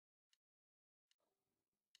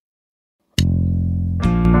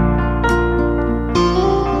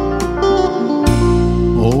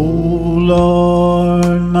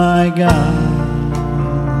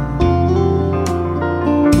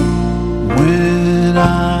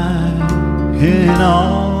in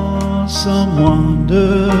awesome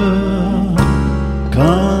wonder.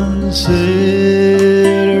 Consider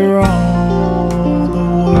all the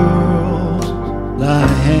worlds thy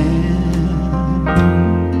hand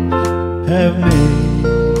have made.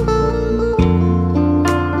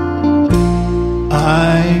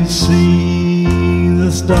 I see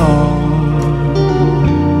the stars,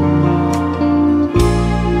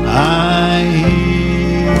 I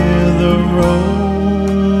hear the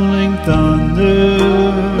rolling thunder.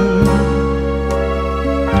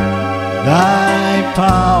 Thy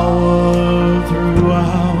power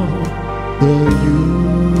throughout the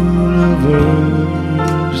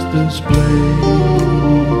universe displayed.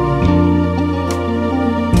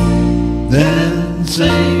 Then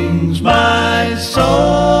sings my soul,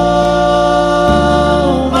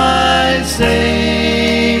 my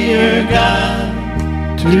Savior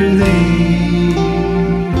God, to thee.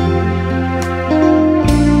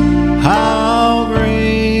 How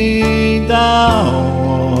great thou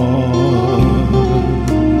art,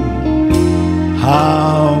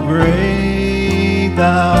 how great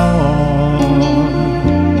thou art.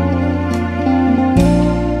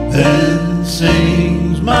 Then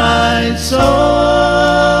sings my soul,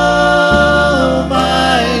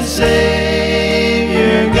 my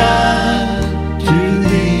Savior God, to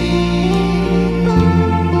thee.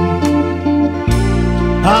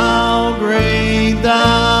 How great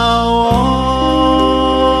thou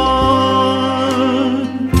art,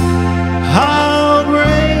 how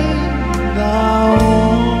great thou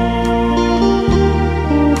art.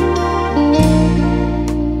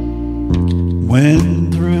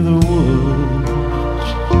 When through the woods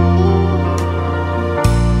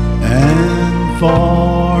and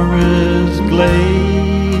forest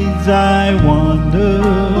glades I wander,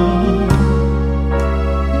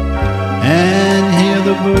 and hear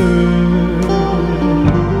the birds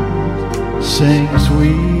sing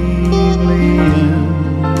sweetly in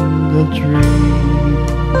the tree.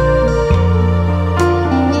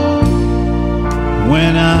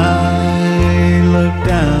 When I look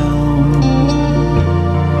down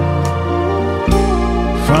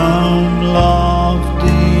from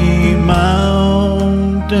lofty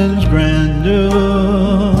mountains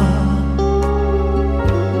grandeur,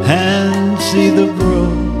 and see the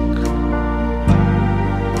brook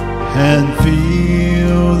and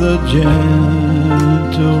feel the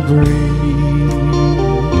gentle breeze,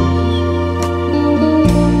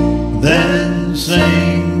 then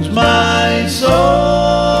sings my soul,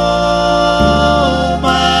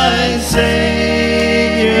 my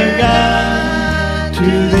Savior God, to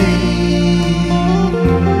thee.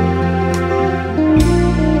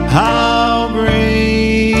 How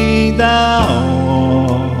great thou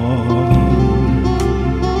art,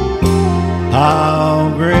 how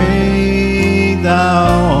great thou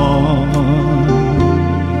art.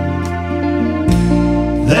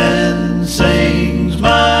 Then sings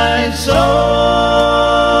my soul,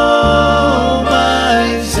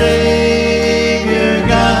 my Savior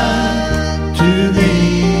God, to thee.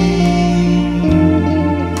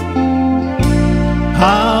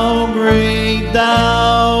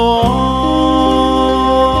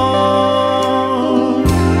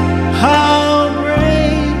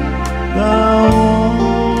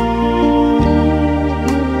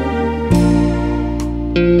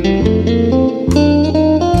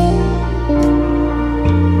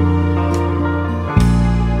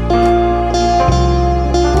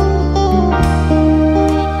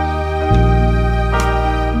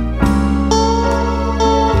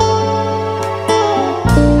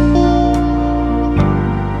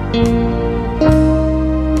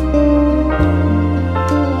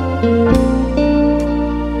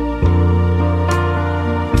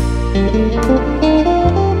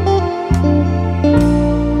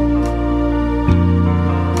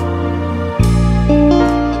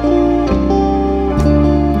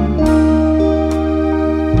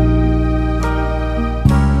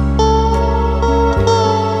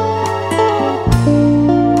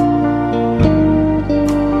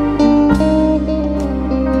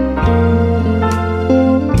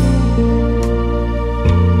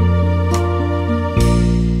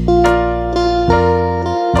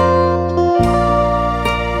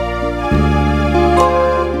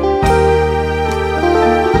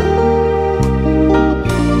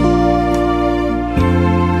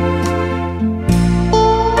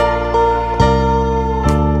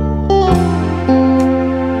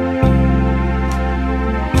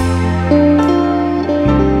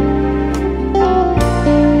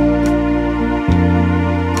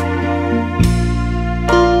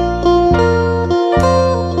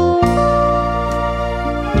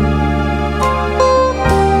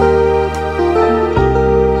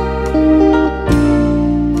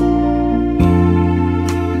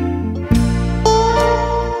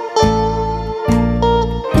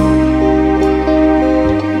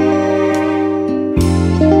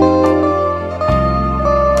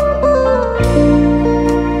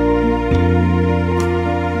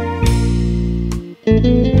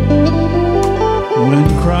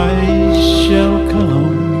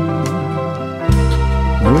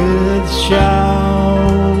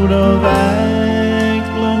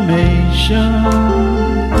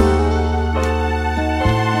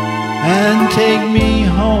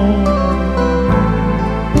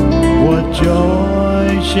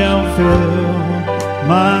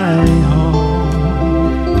 my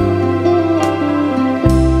home,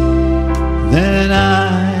 then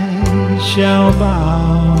I shall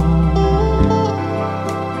bow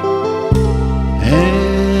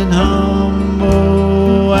in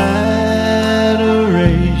humble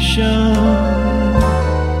adoration,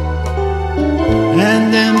 and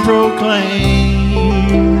then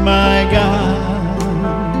proclaim, my God,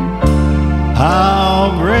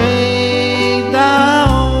 how great thou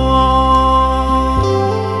art.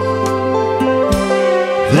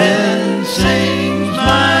 Then sings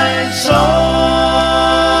my soul,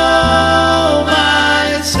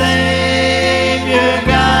 my Savior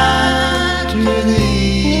God, to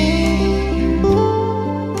thee.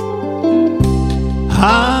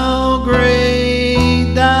 How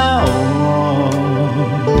great thou art,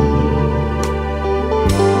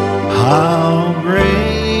 how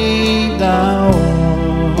great thou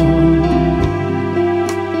art.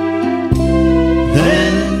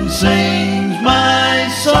 Then sings my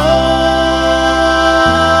soul,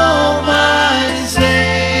 my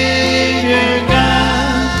Savior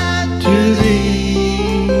God, to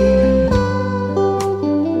thee.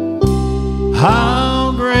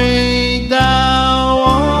 How great thou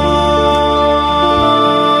art,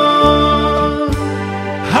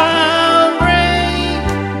 how great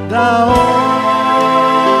thou art.